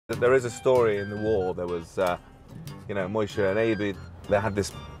There is a story in the war. There was, Moshe and Abi, they had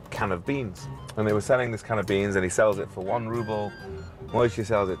this can of beans. And they were selling this can of beans, and he sells it for 1 ruble. Moshe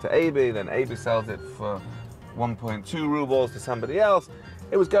sells it to Abi, then Abi sells it for 1.2 rubles to somebody else.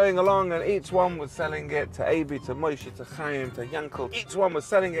 It was going along, and each one was selling it to Abi, to Moshe, to Chaim, to Yankel. Each one was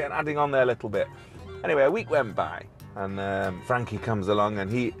selling it and adding on their little bit. Anyway, a week went by, and Frankie comes along,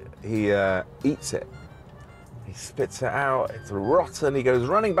 and he eats it. He spits it out, it's rotten. He goes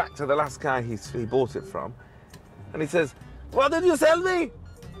running back to the last guy he bought it from, and he says, "What did you sell me?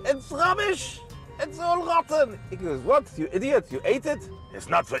 It's rubbish! It's all rotten!" He goes, "What, you idiot? You ate it? It's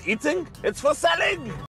not for eating, it's for selling!"